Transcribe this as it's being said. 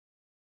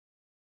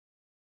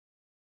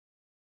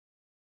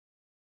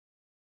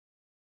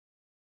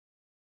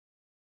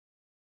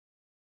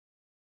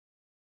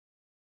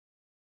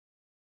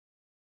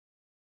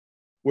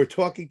We're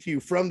talking to you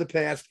from the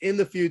past, in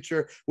the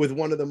future, with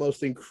one of the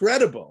most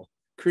incredible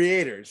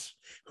creators,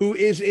 who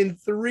is in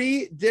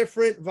 3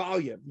 different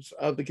volumes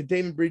of the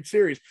Containment Breach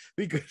series,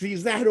 because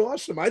he's that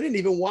awesome. I didn't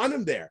even want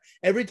him there.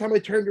 Every time I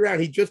turned around,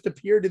 he just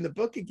appeared in the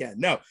book again.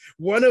 No,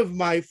 one of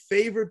my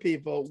favorite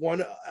people,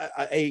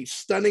 a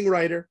stunning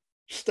writer,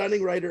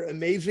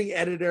 amazing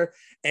editor,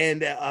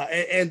 and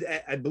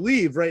I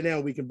believe right now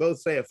we can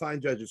both say a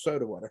fine judge of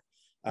soda water.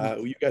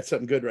 You got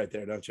something good right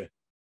there, don't you?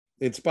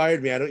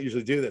 Inspired me. I don't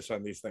usually do this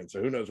on these things,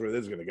 so who knows where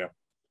this is going to go.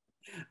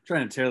 I'm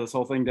trying to tear this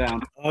whole thing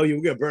down. Oh,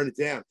 you're going to burn it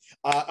down.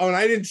 And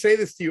I didn't say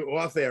this to you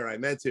off air. I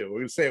meant to. We're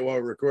going to say it while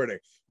we're recording.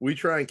 We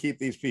try and keep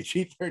these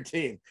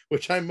PG-13,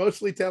 which I'm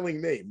mostly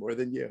telling me more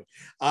than you.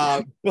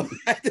 But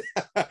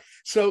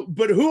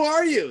who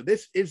are you?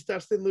 This is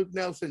Dustin Luke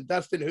Nelson.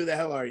 Dustin, who the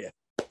hell are you?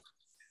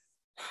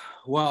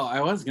 Well,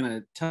 I was going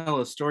to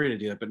tell a story to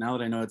do it, but now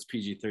that I know it's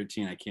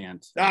PG-13, I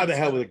can't. The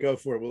hell with it. Go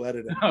for it. We'll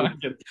edit it.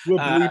 We'll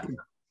bleep it.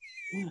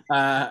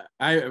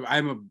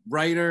 I'm a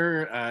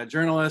writer,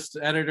 journalist,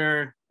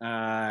 editor,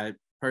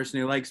 person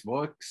who likes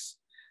books.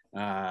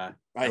 I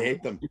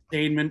hate them.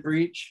 Containment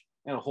Breach.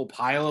 I got a whole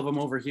pile of them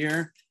over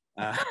here.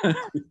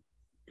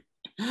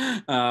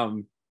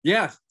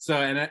 Yeah.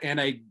 So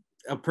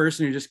a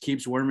person who just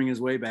keeps worming his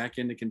way back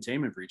into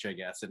Containment Breach, I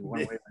guess, in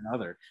one way or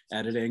another,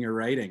 editing or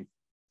writing.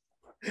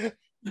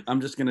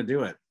 I'm just gonna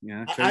do it.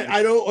 Yeah.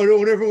 I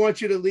don't ever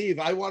want you to leave.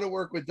 I want to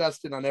work with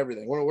Dustin on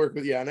everything. I want to work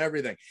with you on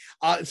everything.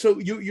 So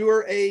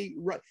you're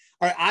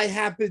I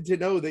happen to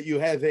know that you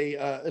have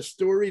a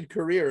storied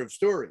career of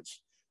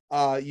stories.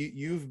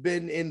 You've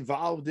been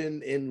involved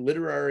in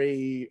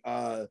literary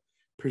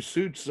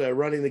pursuits,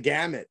 running the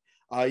gamut.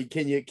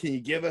 Can you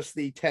give us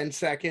the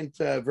 10-second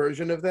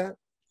version of that?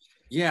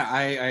 Yeah,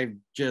 I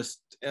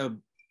just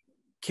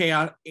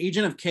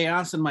agent of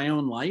chaos in my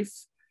own life.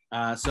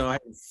 So I've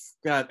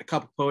got a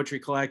couple poetry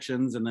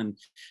collections, and then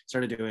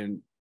started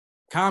doing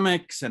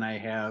comics, and I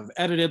have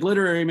edited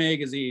literary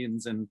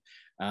magazines, and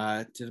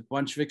did a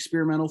bunch of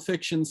experimental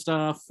fiction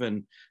stuff,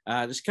 and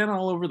just kind of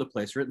all over the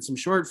place. Written some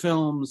short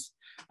films,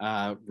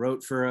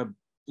 wrote for a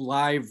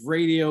live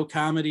radio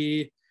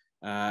comedy.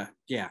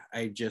 Yeah,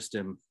 I just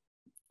am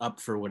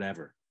up for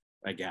whatever,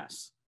 I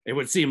guess. It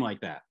would seem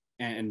like that,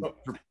 and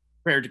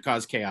prepared to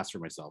cause chaos for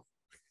myself.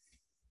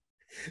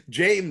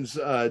 James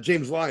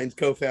Lyons,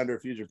 co-founder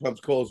of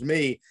Fugitive, calls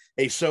me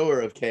a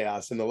sower of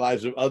chaos in the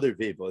lives of other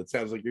people. It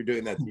sounds like you're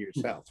doing that to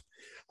yourself.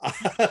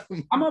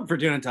 I'm up for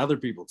doing it to other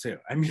people too.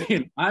 I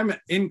mean, I'm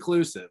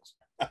inclusive.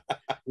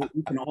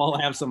 We can all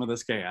have some of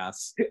this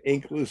chaos.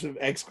 Inclusive,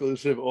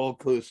 exclusive,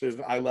 all-clusive.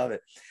 I love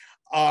it.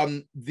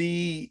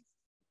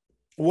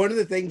 One of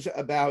the things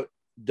about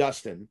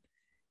Dustin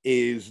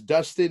is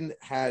Dustin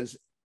has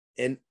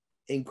an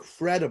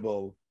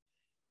incredible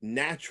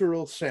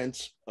natural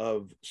sense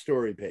of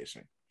story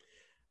pacing.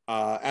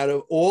 Out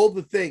of all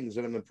the things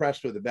that I'm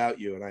impressed with about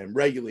you, and I am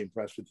regularly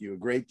impressed with you a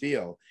great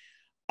deal,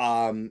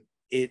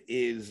 it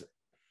is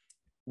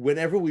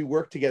whenever we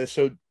work together.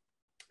 So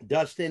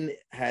Dustin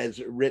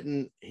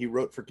he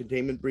wrote for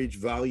Containment Breach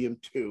Volume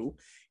 2.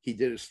 He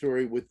did a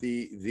story with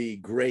the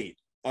great,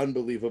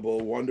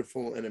 unbelievable,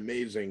 wonderful, and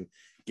amazing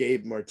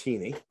Gabe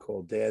Martini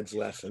called Dad's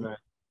Lesson. Right.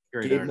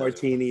 Gabe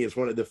Martini is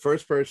one of the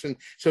first person.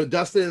 So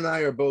Dustin and I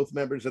are both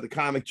members of the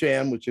Comic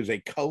Jam, which is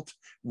a cult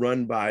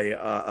run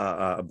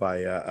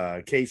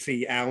by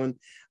Casey Allen.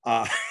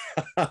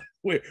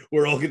 We're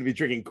all going to be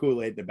drinking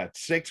Kool-Aid in about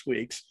 6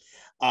 weeks.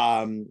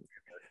 I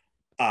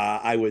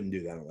wouldn't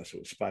do that unless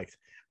it was spiked.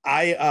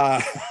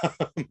 The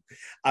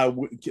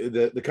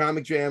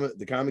Comic Jam,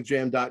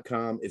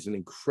 thecomicjam.com is an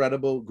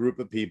incredible group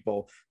of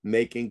people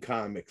making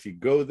comics. You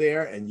go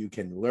there and you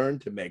can learn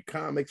to make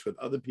comics with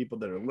other people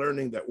that are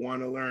learning, that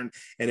want to learn.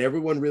 And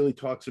everyone really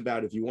talks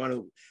about if you want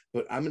to,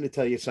 but I'm going to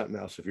tell you something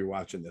else. If you're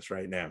watching this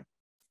right now,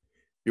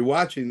 you're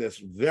watching this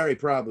very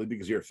probably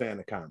because you're a fan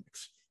of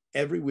comics.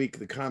 Every week,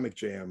 the Comic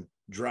Jam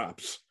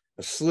drops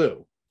a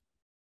slew,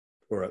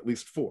 or at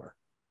least 4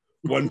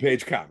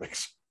 one-page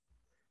comics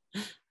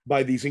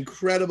by these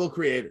incredible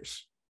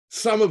creators,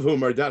 some of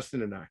whom are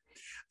Dustin and I,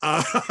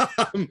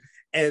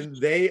 and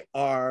they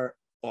are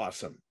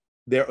awesome.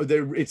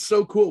 It's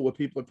so cool what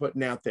people are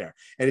putting out there,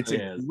 and it's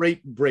a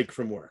great break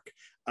from work.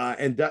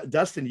 And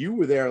Dustin, you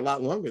were there a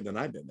lot longer than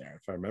I've been there,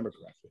 if I remember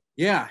correctly.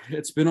 Yeah,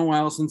 it's been a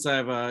while since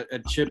I've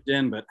chipped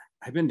in, but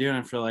I've been doing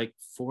it for like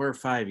 4 or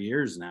 5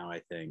 years now, I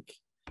think.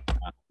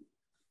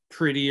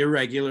 Pretty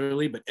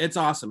irregularly, but it's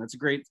awesome. It's a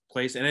great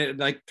place, and it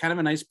like kind of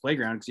a nice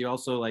playground because you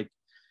also like,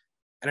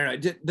 I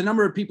don't know, the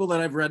number of people that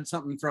I've read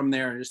something from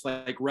there, just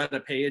like read a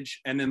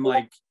page, and then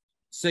like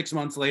 6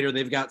 months later,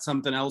 they've got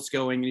something else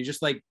going, and you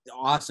just like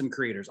awesome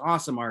creators,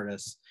 awesome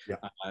artists. Yeah.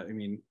 I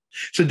mean,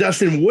 so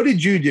Dustin, what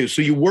did you do?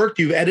 So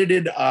you've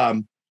edited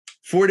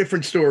 4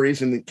 different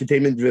stories in the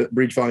Containment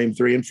Breach Volume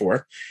 3 and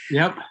 4.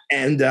 Yep.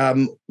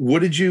 And what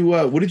did you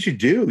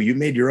do? You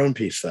made your own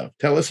piece, though.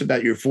 Tell us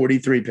about your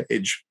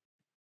 43-page.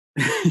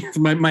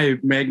 my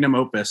magnum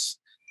opus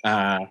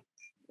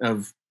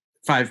of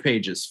 5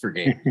 pages for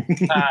game.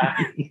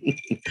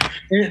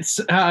 It's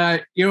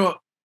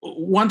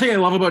one thing I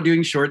love about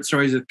doing short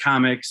stories with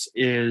comics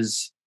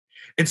is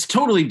it's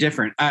totally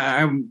different.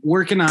 I'm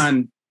working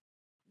on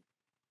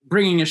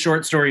bringing a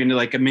short story into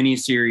like a mini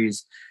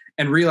series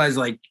and realize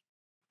like,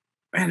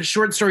 man, a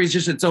short story is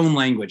just its own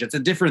language. It's a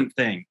different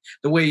thing.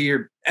 The way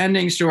you're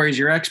ending stories,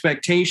 your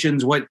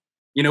expectations, what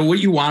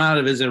you want out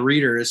of it as a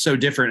reader is so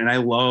different. And I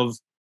love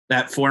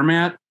that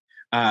format.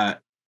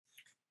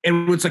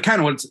 And what's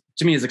what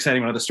to me is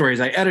exciting about the stories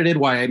I edited,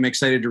 why I'm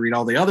excited to read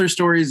all the other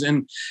stories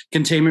in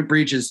Containment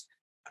Breach is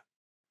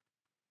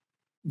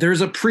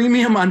there's a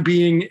premium on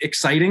being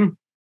exciting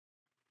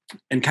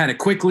and kind of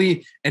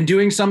quickly and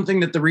doing something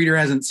that the reader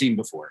hasn't seen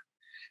before,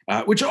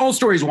 which all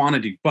stories want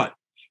to do. But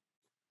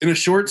in a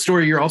short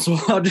story, you're also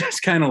allowed to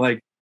just kind of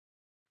like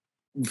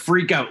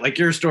freak out, like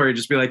your story,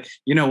 just be like,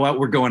 you know what,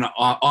 we're going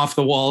off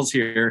the walls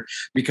here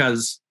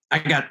because I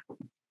got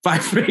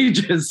 5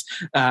 pages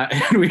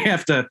and we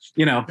have to,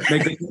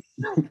 make it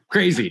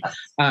crazy.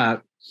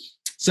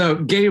 So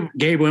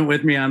Gabe went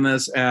with me on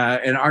this,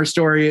 and our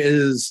story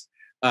is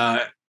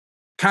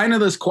kind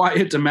of this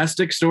quiet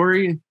domestic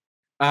story,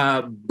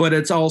 but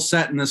it's all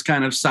set in this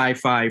kind of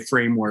sci-fi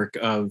framework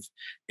of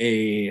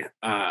a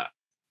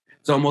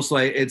it's almost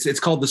like it's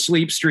called the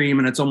sleep stream,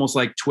 and it's almost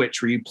like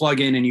Twitch, where you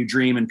plug in and you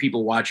dream and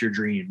people watch your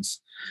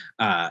dreams.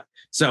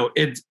 So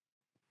it's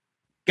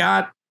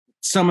got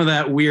some of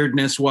that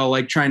weirdness while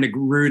like trying to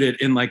root it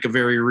in like a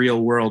very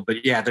real world.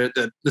 But yeah,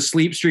 the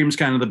sleep stream is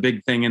kind of the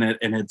big thing in it,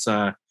 and it's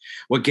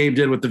what Gabe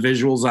did with the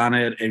visuals on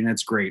it, and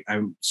it's great.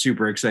 I'm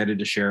super excited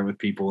to share it with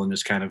people and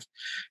just kind of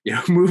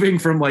moving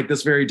from like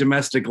this very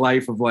domestic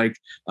life of like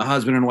a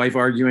husband and wife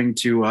arguing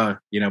to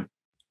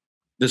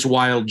this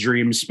wild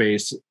dream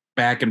space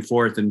back and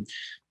forth. And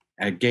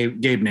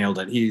Gabe nailed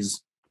it.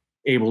 He's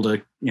able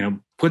to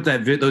put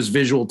those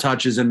visual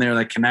touches in there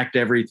that connect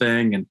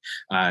everything, and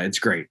it's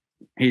great.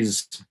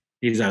 He's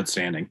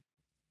outstanding.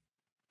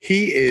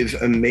 He is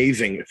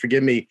amazing.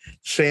 Forgive me,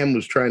 Sam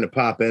was trying to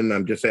pop in.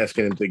 I'm just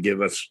asking him to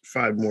give us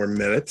 5 more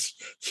minutes.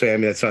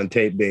 Sam, that's on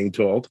tape being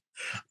told.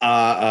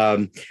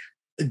 Gabe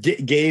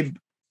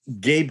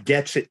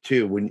gets it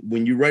too.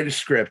 When you write a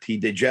script, he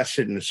digests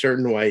it in a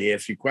certain way. He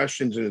asks you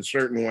questions in a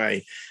certain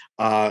way.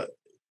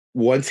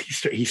 Once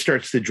he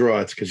starts to draw,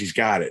 it's because he's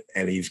got it,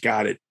 and he's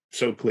got it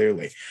so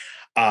clearly.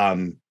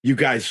 You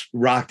guys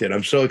rocked it.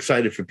 I'm so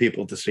excited for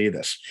people to see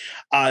this.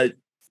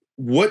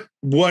 What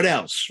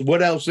else?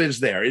 What else is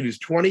there? It is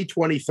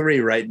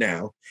 2023 right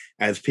now.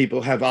 As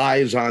people have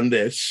eyes on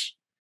this,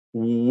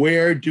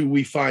 where do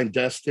we find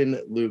Dustin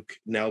Luke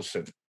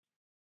Nelson?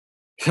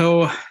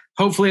 So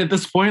hopefully at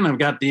this point, I've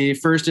got the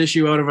first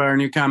issue out of our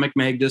new comic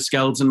mag, The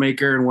Skeleton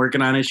Maker, and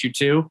working on issue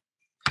 2.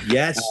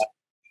 Yes.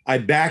 I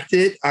backed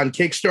it on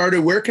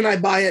Kickstarter. Where can I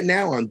buy it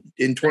now in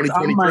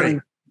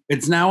 2023?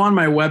 It's now on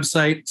my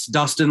website. It's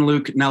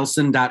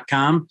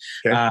DustinLukeNelson.com.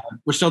 Okay.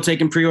 We're still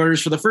taking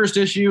pre-orders for the first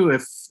issue.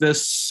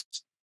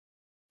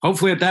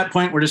 Hopefully at that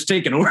point, we're just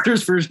taking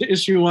orders for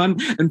issue 1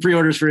 and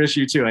pre-orders for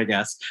issue 2, I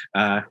guess.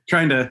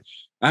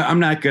 I'm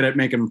not good at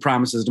making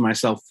promises to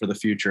myself for the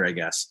future, I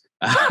guess.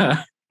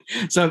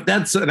 So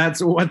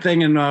that's one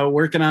thing. And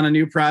working on a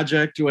new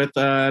project with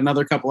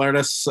another couple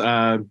artists.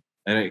 I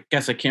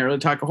guess I can't really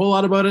talk a whole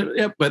lot about it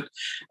yet, but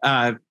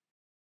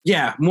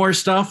yeah, more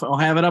stuff. I'll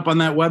have it up on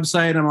that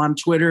website. I'm on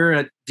Twitter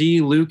at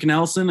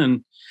 @DLukeNelson,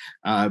 and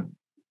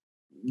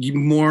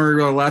more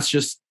or less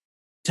just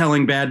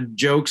telling bad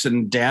jokes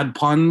and dad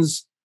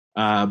puns,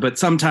 but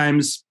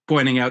sometimes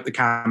pointing out the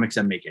comics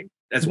I'm making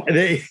as well.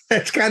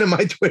 That's kind of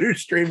my Twitter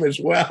stream as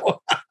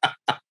well.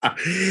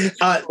 Give me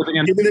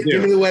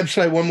the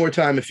website one more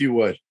time, if you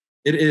would.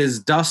 It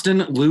is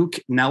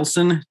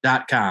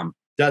DustinLukeNelson.com.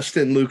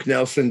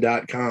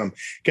 DustinLukeNelson.com.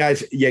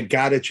 Guys, you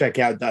got to check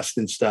out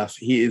Dustin's stuff.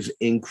 He is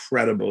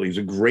incredible. He's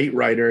a great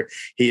writer.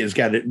 He has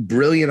got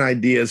brilliant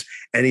ideas,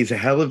 and he's a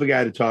hell of a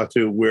guy to talk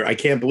to. Where I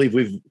can't believe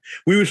we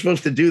were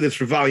supposed to do this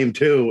for volume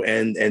 2,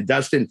 and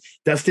Dustin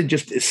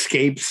just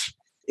escapes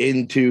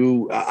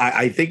into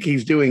I think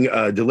he's doing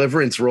a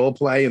deliverance role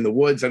play in the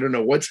woods. I don't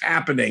know what's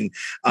happening,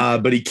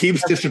 but he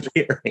keeps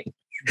disappearing.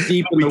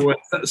 Deep in the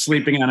woods,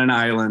 sleeping on an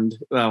island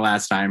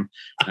last time.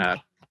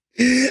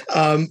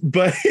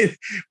 But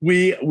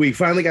we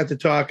finally got to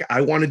talk.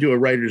 I want to do a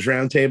writer's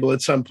roundtable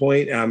at some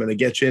point, and I'm going to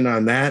get you in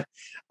on that.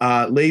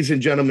 Ladies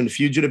and gentlemen,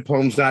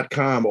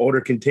 fugitivepoems.com, order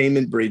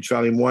Containment Breach,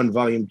 Volume 1,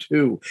 Volume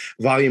 2,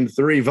 Volume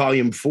 3,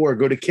 Volume 4.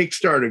 Go to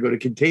Kickstarter, go to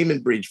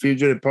Containment Breach,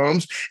 Fugitive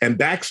Poems, and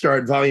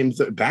Kickstart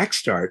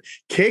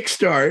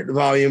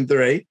Volume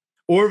 3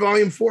 or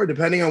Volume 4,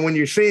 depending on when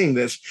you're seeing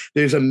this.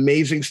 There's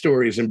amazing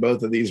stories in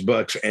both of these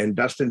books, and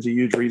Dustin's a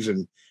huge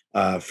reason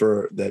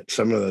for that.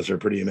 Some of those are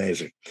pretty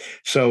amazing.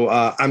 So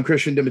I'm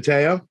Christian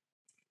DiMatteo,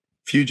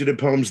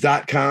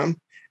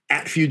 fugitivepoems.com,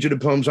 at Fugitive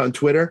Poems on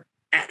Twitter,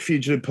 at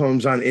Fugitive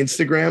Poems on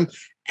Instagram,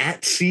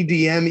 at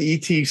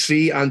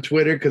CDMETC on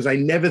Twitter, because I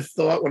never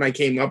thought when I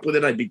came up with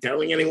it I'd be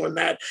telling anyone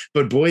that,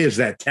 but boy, is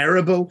that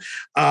terrible.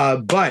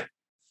 But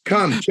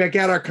come check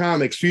out our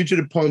comics.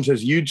 Fugitive Poems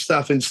has huge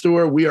stuff in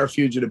store. We are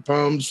Fugitive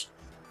Poems,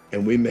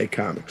 and we make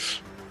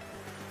comics.